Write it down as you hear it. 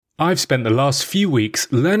I've spent the last few weeks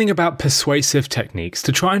learning about persuasive techniques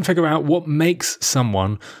to try and figure out what makes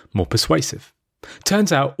someone more persuasive.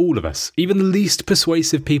 Turns out all of us, even the least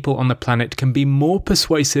persuasive people on the planet, can be more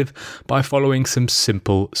persuasive by following some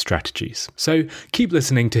simple strategies. So keep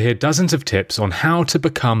listening to hear dozens of tips on how to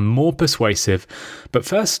become more persuasive. But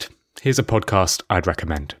first, here's a podcast I'd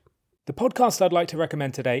recommend. The podcast I'd like to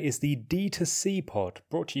recommend today is the D2C Pod,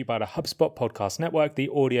 brought to you by the HubSpot Podcast Network, the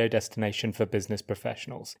audio destination for business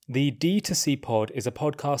professionals. The D2C Pod is a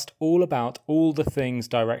podcast all about all the things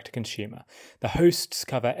direct-to-consumer. The hosts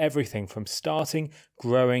cover everything from starting,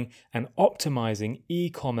 growing, and optimizing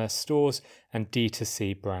e-commerce stores and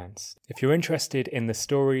D2C brands. If you're interested in the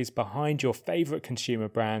stories behind your favorite consumer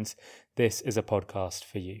brands, this is a podcast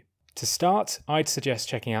for you. To start, I'd suggest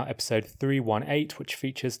checking out episode 318, which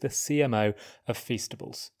features the CMO of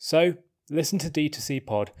Feastables. So, listen to D2C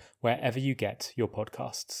Pod wherever you get your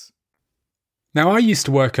podcasts. Now, I used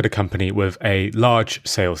to work at a company with a large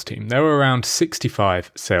sales team. There were around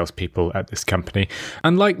 65 salespeople at this company.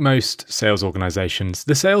 And like most sales organizations,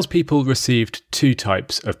 the salespeople received two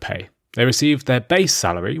types of pay. They received their base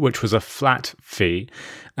salary, which was a flat fee,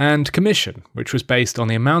 and commission, which was based on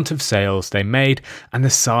the amount of sales they made and the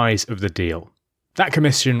size of the deal. That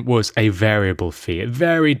commission was a variable fee. It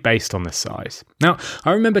varied based on the size. Now,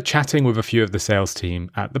 I remember chatting with a few of the sales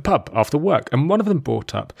team at the pub after work, and one of them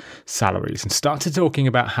brought up salaries and started talking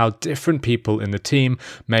about how different people in the team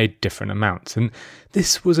made different amounts. And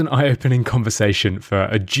this was an eye-opening conversation for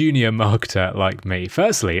a junior marketer like me.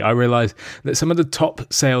 Firstly, I realized that some of the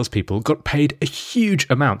top salespeople got paid a huge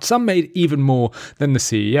amount. Some made even more than the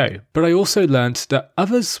CEO. But I also learned that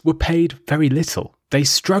others were paid very little. They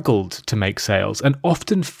struggled to make sales and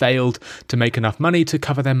often failed to make enough money to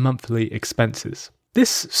cover their monthly expenses. This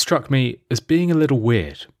struck me as being a little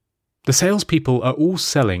weird. The salespeople are all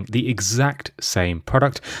selling the exact same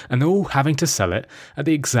product and they're all having to sell it at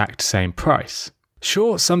the exact same price.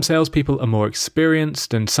 Sure, some salespeople are more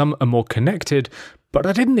experienced and some are more connected, but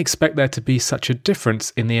I didn't expect there to be such a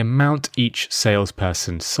difference in the amount each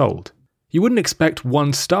salesperson sold. You wouldn't expect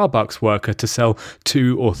one Starbucks worker to sell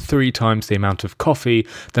 2 or 3 times the amount of coffee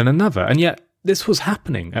than another, and yet this was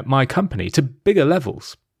happening at my company to bigger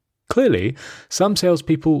levels. Clearly, some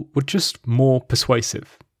salespeople were just more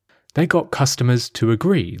persuasive. They got customers to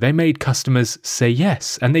agree, they made customers say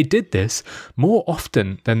yes, and they did this more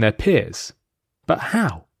often than their peers. But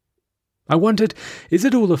how? I wondered, is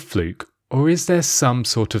it all a fluke, or is there some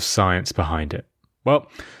sort of science behind it?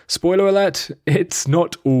 Well, spoiler alert, it's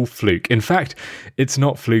not all fluke. In fact, it's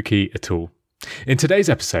not fluky at all. In today's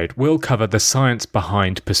episode, we'll cover the science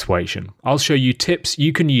behind persuasion. I'll show you tips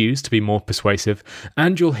you can use to be more persuasive,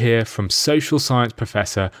 and you'll hear from social science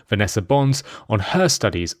professor Vanessa Bonds on her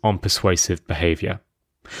studies on persuasive behaviour.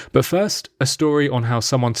 But first, a story on how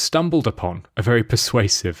someone stumbled upon a very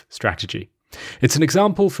persuasive strategy. It's an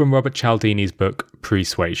example from Robert Cialdini's book,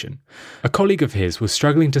 Persuasion. A colleague of his was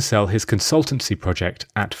struggling to sell his consultancy project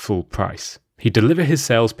at full price. He'd deliver his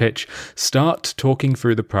sales pitch, start talking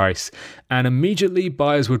through the price, and immediately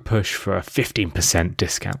buyers would push for a 15%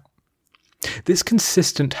 discount. This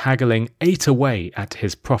consistent haggling ate away at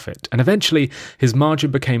his profit, and eventually his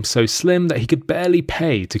margin became so slim that he could barely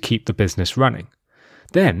pay to keep the business running.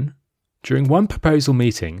 Then, during one proposal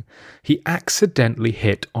meeting, he accidentally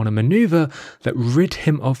hit on a maneuver that rid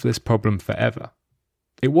him of this problem forever.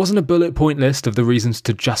 It wasn't a bullet point list of the reasons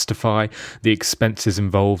to justify the expenses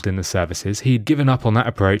involved in the services. He'd given up on that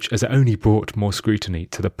approach as it only brought more scrutiny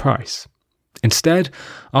to the price. Instead,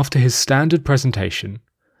 after his standard presentation,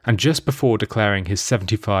 and just before declaring his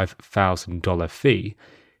 $75,000 fee,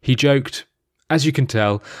 he joked, "As you can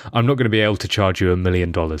tell, I'm not going to be able to charge you $1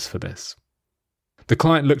 million for this." The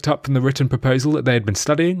client looked up from the written proposal that they had been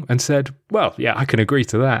studying and said, "Well, yeah, I can agree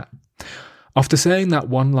to that." After saying that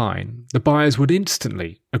one line, the buyers would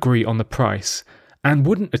instantly agree on the price and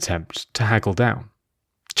wouldn't attempt to haggle down.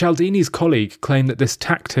 Cialdini's colleague claimed that this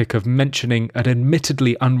tactic of mentioning an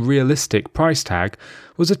admittedly unrealistic price tag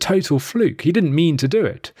was a total fluke. He didn't mean to do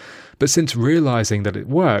it, but since realizing that it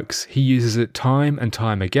works, he uses it time and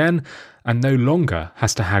time again and no longer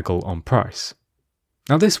has to haggle on price.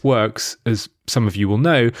 Now this works, as some of you will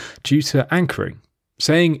know, due to anchoring.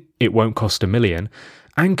 Saying it won't cost $1 million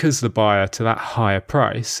anchors the buyer to that higher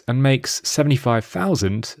price and makes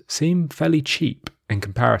 $75,000 seem fairly cheap in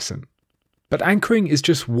comparison. But anchoring is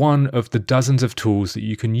just one of the dozens of tools that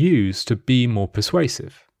you can use to be more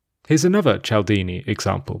persuasive. Here's another Cialdini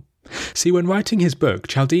example. See, when writing his book,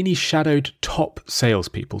 Cialdini shadowed top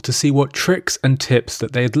salespeople to see what tricks and tips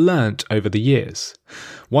that they had learnt over the years.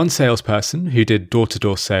 One salesperson who did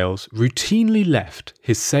door-to-door sales routinely left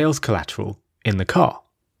his sales collateral in the car.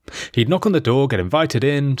 He'd knock on the door, get invited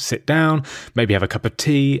in, sit down, maybe have a cup of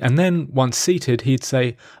tea, and then, once seated, he'd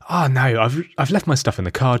say, "Oh no, I've left my stuff in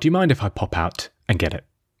the car, do you mind if I pop out and get it?"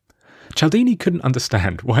 Cialdini couldn't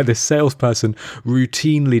understand why this salesperson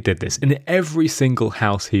routinely did this in every single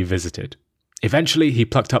house he visited. Eventually, he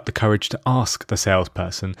plucked up the courage to ask the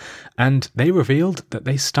salesperson, and they revealed that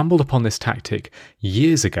they stumbled upon this tactic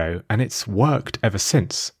years ago, and it's worked ever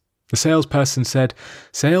since. The salesperson said,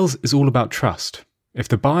 "Sales is all about trust. If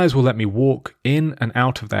the buyers will let me walk in and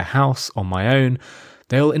out of their house on my own,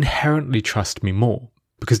 they'll inherently trust me more,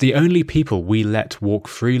 because the only people we let walk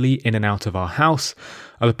freely in and out of our house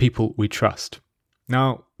are the people we trust."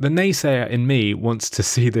 Now, the naysayer in me wants to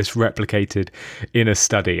see this replicated in a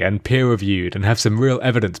study and peer-reviewed and have some real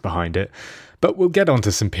evidence behind it, but we'll get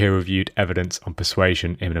onto some peer-reviewed evidence on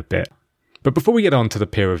persuasion in a bit. But before we get on to the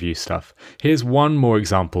peer review stuff, here's one more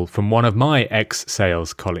example from one of my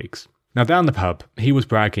ex-sales colleagues. Now, down the pub, he was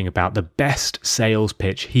bragging about the best sales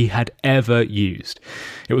pitch he had ever used.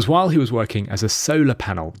 It was while he was working as a solar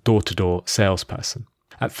panel door-to-door salesperson.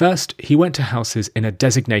 At first, he went to houses in a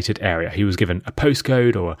designated area. He was given a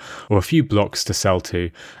postcode or a few blocks to sell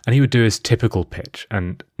to, and he would do his typical pitch.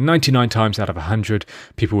 And 99 times out of 100,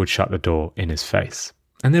 people would shut the door in his face.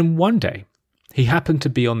 And then one day, he happened to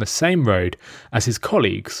be on the same road as his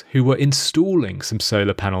colleagues who were installing some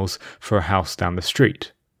solar panels for a house down the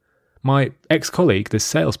street. My ex-colleague, this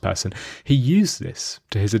salesperson, he used this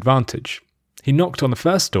to his advantage. He knocked on the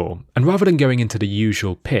first door, and rather than going into the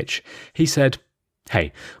usual pitch, he said,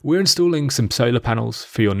 "Hey, we're installing some solar panels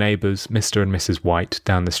for your neighbours, Mr. and Mrs. White,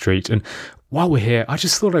 down the street, and while we're here, I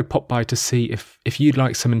just thought I'd pop by to see if you'd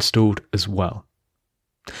like some installed as well."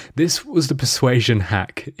 This was the persuasion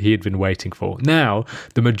hack he had been waiting for. Now,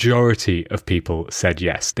 the majority of people said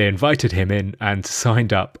yes. They invited him in and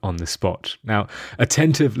signed up on the spot. Now,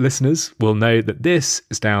 attentive listeners will know that this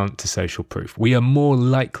is down to social proof. We are more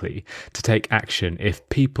likely to take action if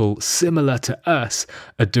people similar to us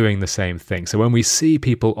are doing the same thing. So when we see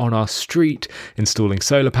people on our street installing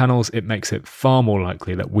solar panels, it makes it far more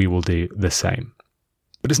likely that we will do the same.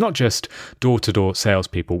 But it's not just door-to-door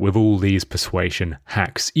salespeople with all these persuasion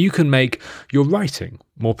hacks. You can make your writing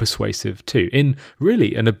more persuasive too, in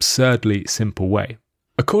really an absurdly simple way.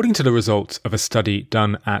 According to the results of a study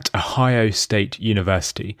done at Ohio State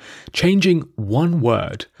University, changing one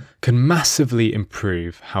word can massively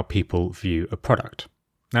improve how people view a product.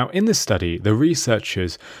 Now, in this study, the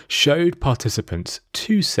researchers showed participants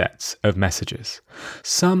two sets of messages.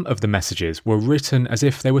 Some of the messages were written as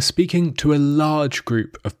if they were speaking to a large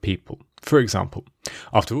group of people. For example,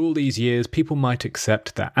 after all these years, people might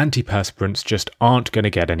accept that antiperspirants just aren't going to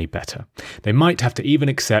get any better. They might have to even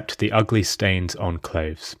accept the ugly stains on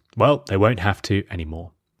clothes. Well, they won't have to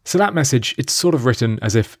anymore. So that message, it's sort of written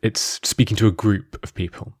as if it's speaking to a group of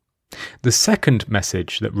people. The second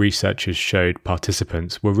message that researchers showed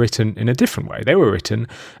participants were written in a different way. They were written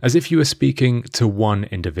as if you were speaking to one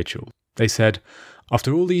individual. They said,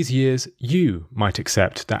 "After all these years, you might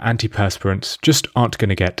accept that antiperspirants just aren't going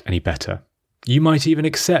to get any better. You might even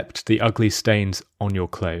accept the ugly stains on your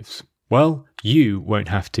clothes. Well, you won't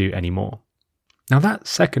have to anymore." Now that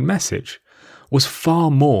second message was far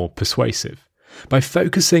more persuasive. By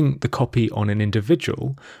focusing the copy on an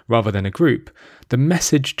individual rather than a group, the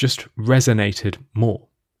message just resonated more.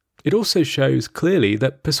 It also shows clearly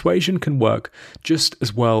that persuasion can work just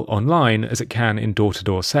as well online as it can in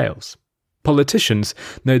door-to-door sales. Politicians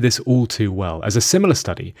know this all too well, as a similar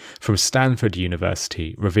study from Stanford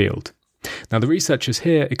University revealed. Now, the researchers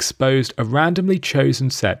here exposed a randomly chosen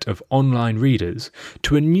set of online readers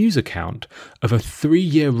to a news account of a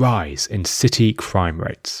 3-year rise in city crime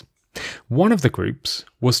rates. One of the groups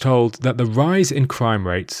was told that the rise in crime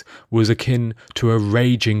rates was akin to a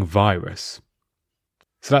raging virus.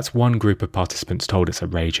 So that's one group of participants told it's a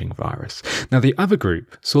raging virus. Now the other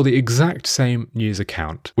group saw the exact same news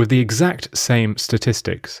account with the exact same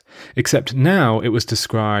statistics, except now it was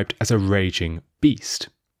described as a raging beast.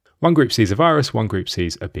 One group sees a virus, one group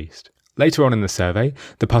sees a beast. Later on in the survey,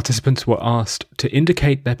 the participants were asked to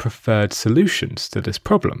indicate their preferred solutions to this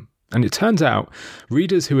problem. And it turns out,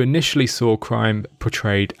 readers who initially saw crime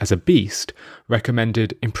portrayed as a beast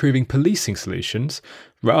recommended improving policing solutions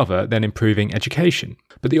rather than improving education.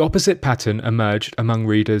 But the opposite pattern emerged among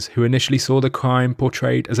readers who initially saw the crime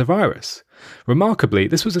portrayed as a virus. Remarkably,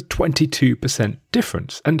 this was a 22%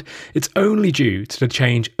 difference, and it's only due to the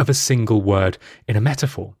change of a single word in a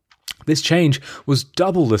metaphor. This change was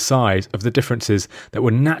double the size of the differences that were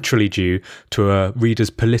naturally due to a reader's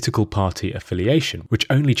political party affiliation, which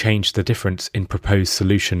only changed the difference in proposed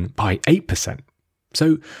solution by 8%.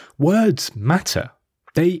 So words matter.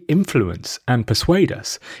 They influence and persuade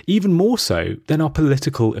us, even more so than our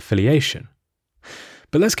political affiliation.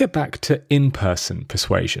 But let's get back to in-person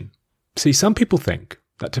persuasion. See, some people think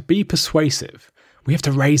that to be persuasive, we have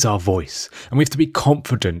to raise our voice and we have to be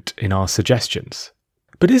confident in our suggestions.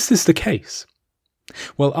 But is this the case?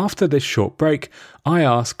 Well, after this short break, I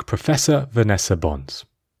ask Professor Vanessa Bons.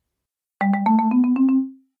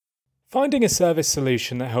 Finding a service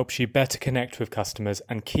solution that helps you better connect with customers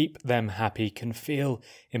and keep them happy can feel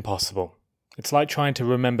impossible. It's like trying to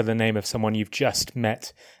remember the name of someone you've just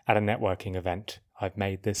met at a networking event. I've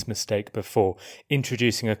made this mistake before,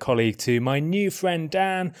 introducing a colleague to my new friend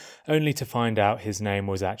Dan, only to find out his name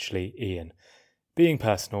was actually Ian. Being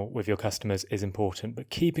personal with your customers is important, but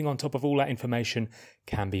keeping on top of all that information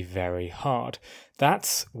can be very hard.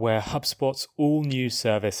 That's where HubSpot's all-new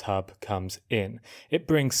Service Hub comes in. It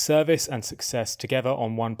brings service and success together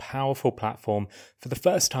on one powerful platform for the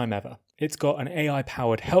first time ever. It's got an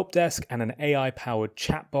AI-powered help desk and an AI-powered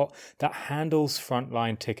chatbot that handles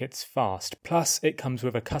frontline tickets fast. Plus, it comes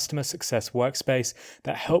with a customer success workspace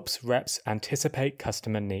that helps reps anticipate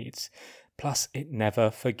customer needs. Plus, it never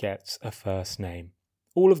forgets a first name.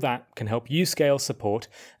 All of that can help you scale support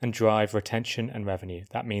and drive retention and revenue.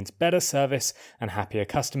 That means better service and happier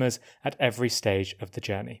customers at every stage of the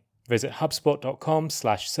journey. Visit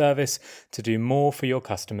hubspot.com/service to do more for your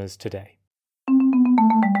customers today.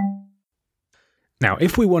 Now,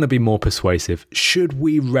 if we want to be more persuasive, should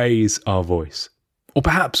we raise our voice? Or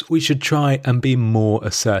perhaps we should try and be more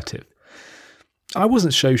assertive. I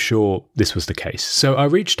wasn't so sure this was the case, so I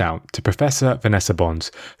reached out to Professor Vanessa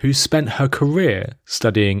Bons, who's spent her career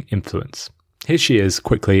studying influence. Here she is,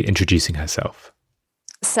 quickly introducing herself.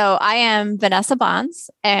 So I am Vanessa Bons,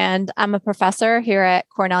 and I'm a professor here at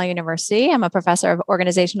Cornell University. I'm a professor of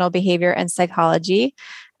organizational behavior and psychology,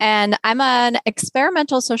 and I'm an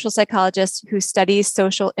experimental social psychologist who studies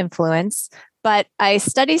social influence. But I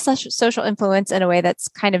study social influence in a way that's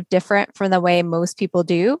kind of different from the way most people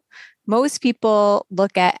do. Most people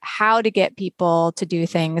look at how to get people to do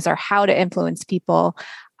things or how to influence people.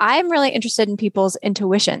 I'm really interested in people's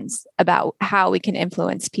intuitions about how we can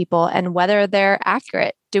influence people and whether they're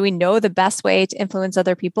accurate. Do we know the best way to influence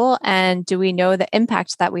other people? And do we know the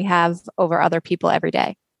impact that we have over other people every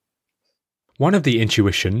day? One of the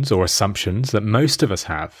intuitions or assumptions that most of us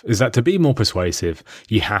have is that to be more persuasive,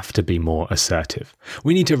 you have to be more assertive.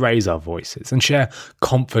 We need to raise our voices and share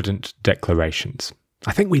confident declarations.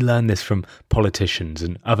 I think we learn this from politicians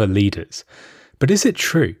and other leaders. But is it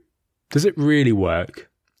true? Does it really work?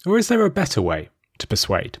 Or is there a better way to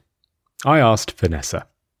persuade? I asked Vanessa.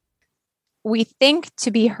 We think to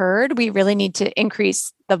be heard, we really need to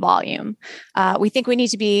increase the volume. We think we need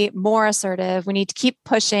to be more assertive. We need to keep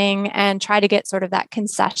pushing and try to get sort of that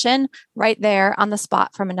concession right there on the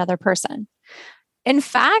spot from another person. In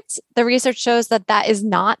fact, the research shows that that is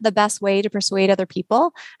not the best way to persuade other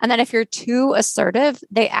people. And that if you're too assertive,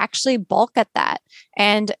 they actually balk at that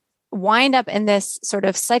and wind up in this sort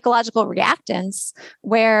of psychological reactance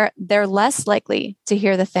where they're less likely to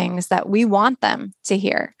hear the things that we want them to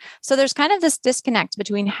hear. So there's kind of this disconnect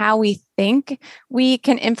between how we think we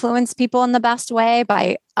can influence people in the best way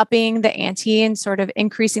by upping the ante and sort of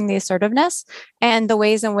increasing the assertiveness and the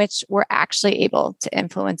ways in which we're actually able to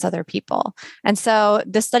influence other people. And so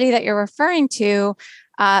the study that you're referring to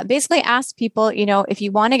basically ask people, if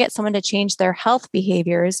you want to get someone to change their health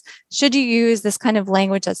behaviors, should you use this kind of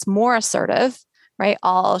language that's more assertive, right?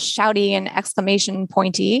 All shouty and exclamation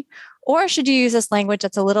pointy, or should you use this language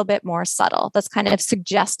that's a little bit more subtle, that's kind of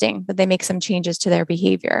suggesting that they make some changes to their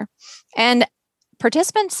behavior? And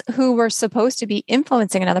participants who were supposed to be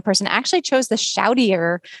influencing another person actually chose the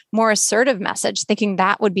shoutier, more assertive message, thinking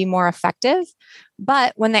that would be more effective.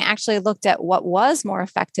 But when they actually looked at what was more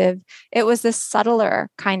effective, it was this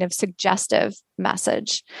subtler kind of suggestive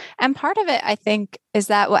message. And part of it, I think, is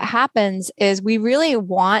that what happens is we really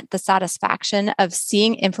want the satisfaction of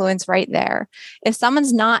seeing influence right there. If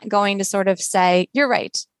someone's not going to sort of say, you're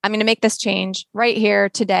right, I'm going to make this change right here,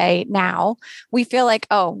 today, now, we feel like,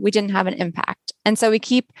 oh, we didn't have an impact. And so we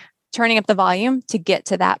keep turning up the volume to get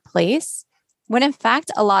to that place, when in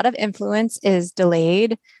fact, a lot of influence is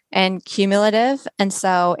delayed and cumulative. And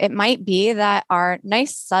so it might be that our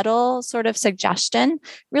nice, subtle sort of suggestion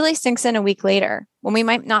really sinks in a week later when we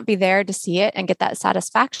might not be there to see it and get that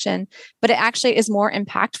satisfaction, but it actually is more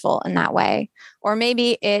impactful in that way. Or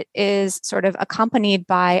maybe it is sort of accompanied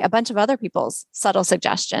by a bunch of other people's subtle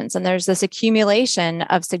suggestions. And there's this accumulation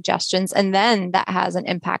of suggestions, and then that has an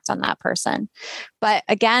impact on that person. But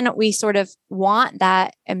again, we sort of want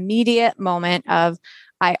that immediate moment of,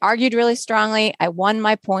 I argued really strongly. I won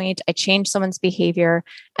my point. I changed someone's behavior.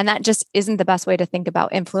 And that just isn't the best way to think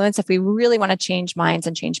about influence if we really want to change minds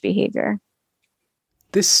and change behavior.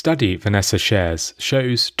 This study Vanessa shares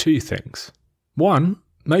shows two things. One,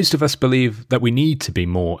 most of us believe that we need to be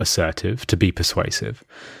more assertive to be persuasive.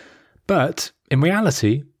 But in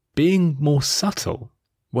reality, being more subtle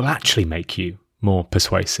will actually make you more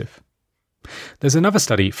persuasive. There's another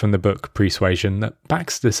study from the book Persuasion that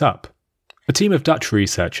backs this up. A team of Dutch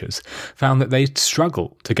researchers found that they'd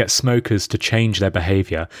struggle to get smokers to change their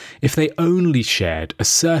behaviour if they only shared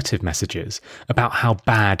assertive messages about how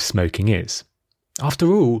bad smoking is.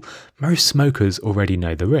 After all, most smokers already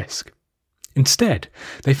know the risk. Instead,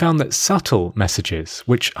 they found that subtle messages,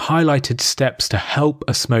 which highlighted steps to help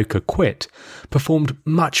a smoker quit, performed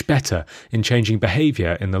much better in changing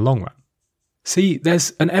behaviour in the long run. See,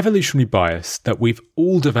 there's an evolutionary bias that we've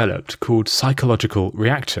all developed called psychological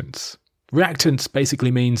reactance. Reactance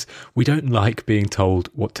basically means we don't like being told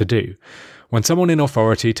what to do. When someone in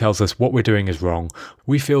authority tells us what we're doing is wrong,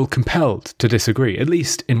 we feel compelled to disagree, at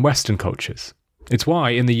least in Western cultures. It's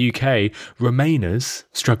why in the UK, Remainers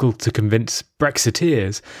struggled to convince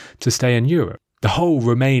Brexiteers to stay in Europe. The whole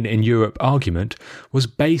Remain in Europe argument was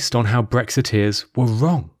based on how Brexiteers were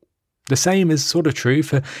wrong. The same is sort of true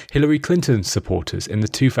for Hillary Clinton's supporters in the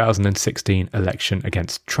 2016 election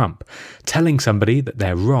against Trump. Telling somebody that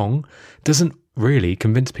they're wrong doesn't really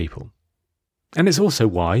convince people. And it's also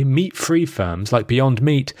why meat-free firms like Beyond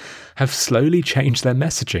Meat have slowly changed their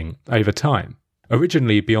messaging over time.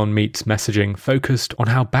 Originally, Beyond Meat's messaging focused on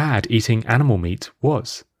how bad eating animal meat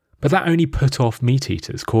was. But that only put off meat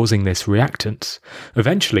eaters, causing this reactance.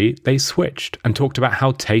 Eventually, they switched and talked about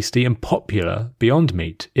how tasty and popular Beyond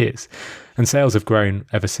Meat is, and sales have grown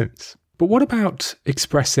ever since. But what about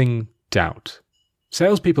expressing doubt?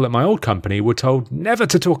 Salespeople at my old company were told never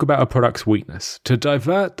to talk about a product's weakness, to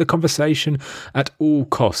divert the conversation at all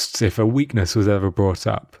costs if a weakness was ever brought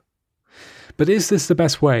up. But is this the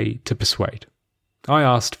best way to persuade? I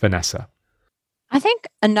asked Vanessa. I think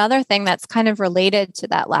another thing that's kind of related to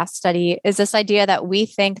that last study is this idea that we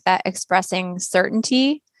think that expressing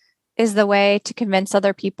certainty is the way to convince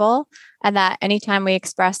other people, and that anytime we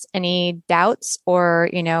express any doubts or,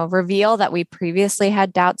 reveal that we previously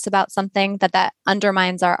had doubts about something, that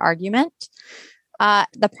undermines our argument.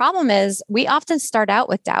 The problem is we often start out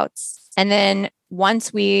with doubts, and then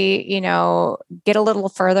once we, get a little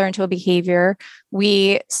further into a behavior,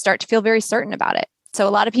 we start to feel very certain about it. So a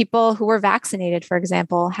lot of people who were vaccinated, for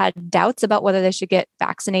example, had doubts about whether they should get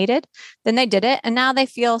vaccinated. Then they did it, and now they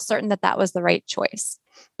feel certain that that was the right choice.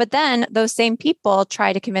 But then those same people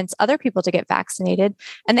try to convince other people to get vaccinated,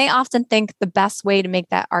 and they often think the best way to make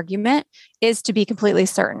that argument is to be completely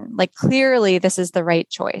certain. Like, clearly, this is the right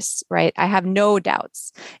choice, right? I have no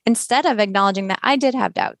doubts. Instead of acknowledging that I did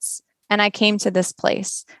have doubts, and I came to this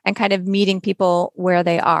place and kind of meeting people where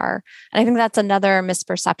they are. And I think that's another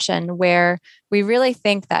misperception where we really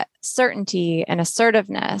think that certainty and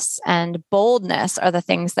assertiveness and boldness are the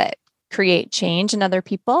things that create change in other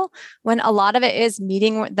people, when a lot of it is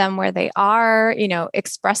meeting them where they are,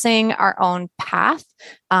 expressing our own path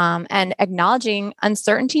and acknowledging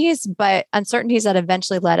uncertainties, but uncertainties that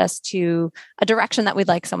eventually led us to a direction that we'd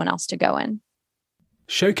like someone else to go in.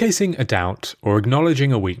 Showcasing a doubt or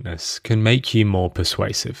acknowledging a weakness can make you more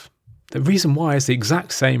persuasive. The reason why is the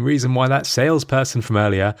exact same reason why that salesperson from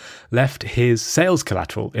earlier left his sales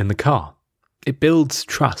collateral in the car. It builds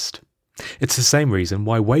trust. It's the same reason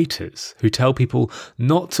why waiters who tell people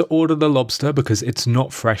not to order the lobster because it's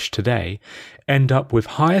not fresh today end up with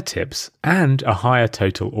higher tips and a higher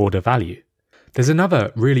total order value. There's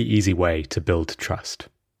another really easy way to build trust.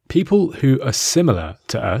 People who are similar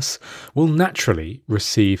to us will naturally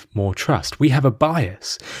receive more trust. We have a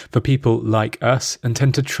bias for people like us and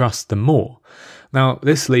tend to trust them more. Now,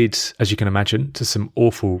 this leads, as you can imagine, to some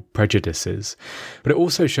awful prejudices, but it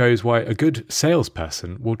also shows why a good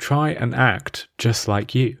salesperson will try and act just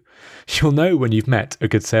like you. You'll know when you've met a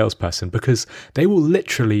good salesperson because they will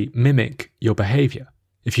literally mimic your behavior.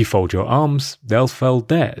 If you fold your arms, they'll fold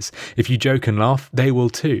theirs. If you joke and laugh, they will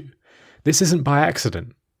too. This isn't by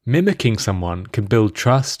accident. Mimicking someone can build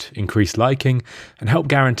trust, increase liking, and help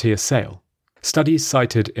guarantee a sale. Studies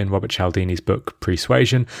cited in Robert Cialdini's book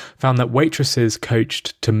Persuasion found that waitresses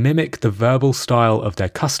coached to mimic the verbal style of their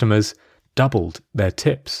customers doubled their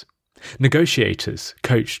tips. Negotiators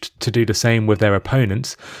coached to do the same with their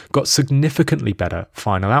opponents got significantly better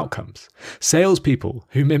final outcomes. Salespeople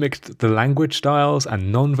who mimicked the language styles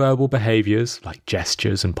and non-verbal behaviors, like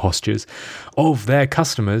gestures and postures, of their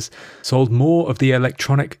customers sold more of the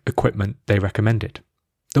electronic equipment they recommended.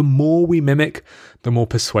 The more we mimic, the more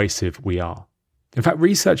persuasive we are. In fact,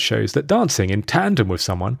 research shows that dancing in tandem with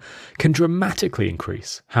someone can dramatically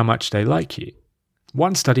increase how much they like you.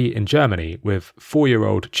 One study in Germany with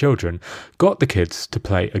 4-year-old children got the kids to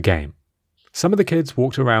play a game. Some of the kids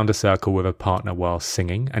walked around a circle with a partner while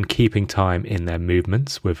singing and keeping time in their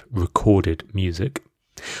movements with recorded music.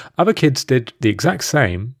 Other kids did the exact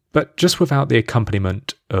same, but just without the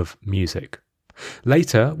accompaniment of music.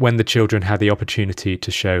 Later, when the children had the opportunity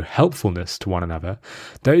to show helpfulness to one another,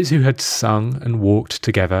 those who had sung and walked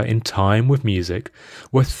together in time with music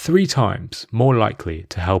were 3 times more likely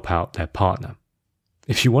to help out their partner.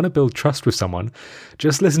 If you want to build trust with someone,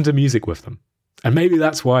 just listen to music with them. And maybe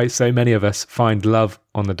that's why so many of us find love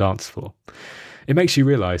on the dance floor. It makes you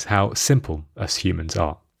realise how simple us humans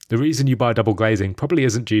are. The reason you buy double glazing probably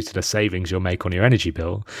isn't due to the savings you'll make on your energy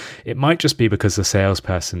bill. It might just be because the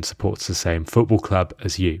salesperson supports the same football club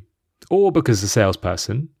as you, or because the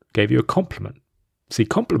salesperson gave you a compliment. See,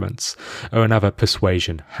 compliments are another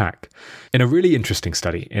persuasion hack. In a really interesting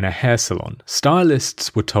study in a hair salon,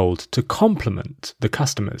 stylists were told to compliment the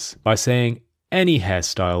customers by saying any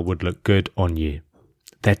hairstyle would look good on you.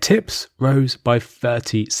 Their tips rose by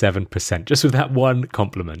 37%. Just with that one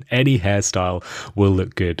compliment, any hairstyle will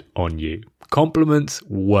look good on you. Compliments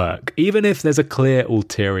work, even if there's a clear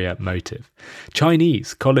ulterior motive.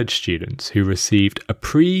 Chinese college students who received a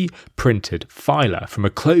pre-printed filer from a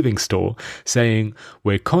clothing store saying,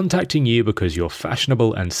 "We're contacting you because you're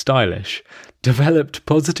fashionable and stylish," developed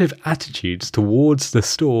positive attitudes towards the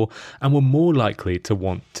store and were more likely to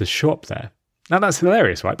want to shop there. Now that's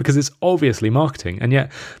hilarious, right? Because it's obviously marketing, and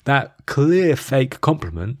yet that clear fake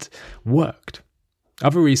compliment worked.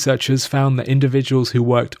 Other researchers found that individuals who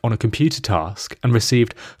worked on a computer task and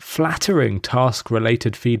received flattering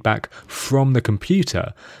task-related feedback from the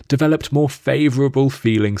computer developed more favourable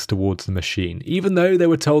feelings towards the machine, even though they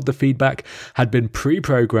were told the feedback had been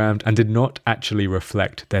pre-programmed and did not actually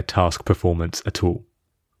reflect their task performance at all.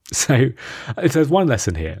 So if there's one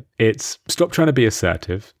lesson here, it's stop trying to be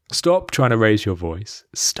assertive, stop trying to raise your voice,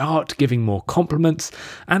 start giving more compliments,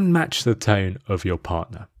 and match the tone of your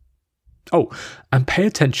partner. Oh, and pay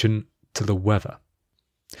attention to the weather.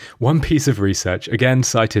 One piece of research, again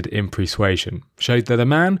cited in Persuasion, showed that a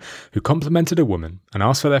man who complimented a woman and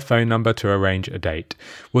asked for their phone number to arrange a date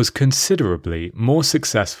was considerably more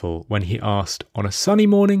successful when he asked on a sunny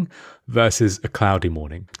morning versus a cloudy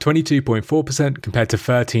morning, 22.4% compared to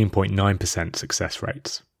 13.9% success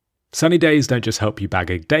rates. Sunny days don't just help you bag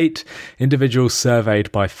a date. Individuals surveyed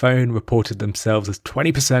by phone reported themselves as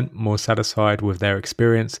 20% more satisfied with their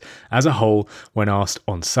experience as a whole when asked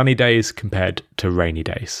on sunny days compared to rainy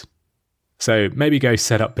days. So maybe go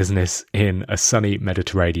set up business in a sunny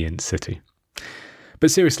Mediterranean city.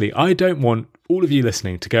 But seriously, I don't want all of you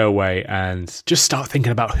listening to go away and just start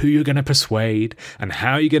thinking about who you're going to persuade and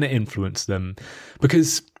how you're going to influence them,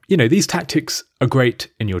 because these tactics are great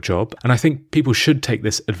in your job, and I think people should take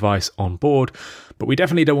this advice on board, but we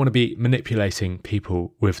definitely don't want to be manipulating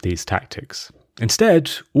people with these tactics.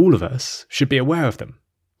 Instead, all of us should be aware of them.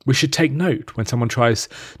 We should take note when someone tries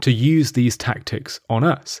to use these tactics on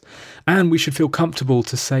us, and we should feel comfortable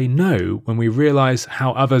to say no when we realise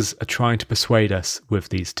how others are trying to persuade us with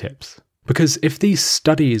these tips. Because if these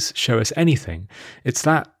studies show us anything, it's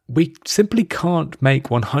that we simply can't make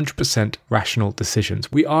 100% rational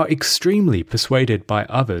decisions. We are extremely persuaded by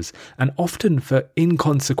others, and often for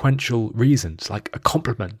inconsequential reasons, like a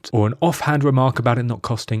compliment or an offhand remark about it not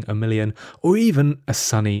costing $1 million, or even a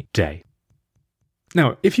sunny day.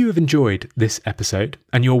 Now, if you have enjoyed this episode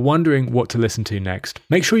and you're wondering what to listen to next,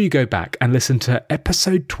 make sure you go back and listen to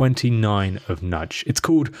episode 29 of Nudge. It's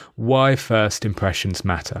called Why First Impressions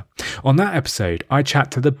Matter. On that episode, I chat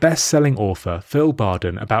to the best-selling author Phil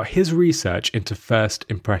Barden about his research into first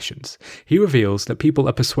impressions. He reveals that people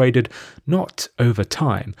are persuaded not over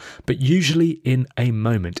time, but usually in a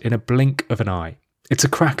moment, in a blink of an eye. It's a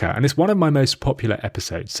cracker, and it's one of my most popular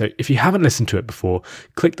episodes, so if you haven't listened to it before,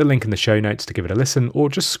 click the link in the show notes to give it a listen, or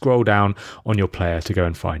just scroll down on your player to go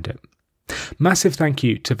and find it. Massive thank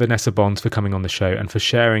you to Vanessa Bonds for coming on the show and for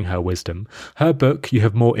sharing her wisdom. Her book, You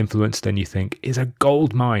Have More Influence Than You Think, is a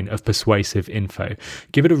goldmine of persuasive info.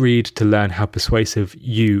 Give it a read to learn how persuasive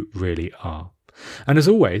you really are. And as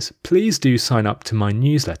always, please do sign up to my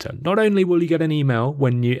newsletter. Not only will you get an email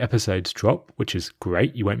when new episodes drop, which is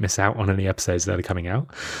great, you won't miss out on any episodes that are coming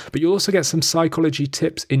out, but you'll also get some psychology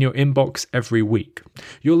tips in your inbox every week.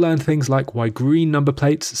 You'll learn things like why green number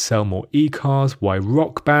plates sell more e-cars, why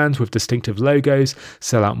rock bands with distinctive logos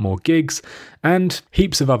sell out more gigs, and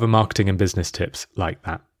heaps of other marketing and business tips like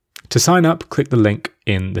that. To sign up, click the link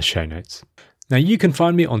in the show notes. Now, you can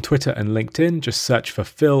find me on Twitter and LinkedIn. Just search for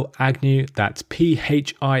Phil Agnew. That's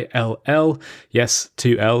Phill. Yes,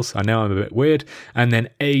 2 L's. I know I'm a bit weird. And then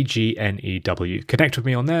Agnew. Connect with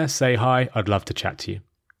me on there. Say hi. I'd love to chat to you.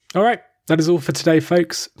 All right. That is all for today,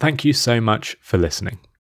 folks. Thank you so much for listening.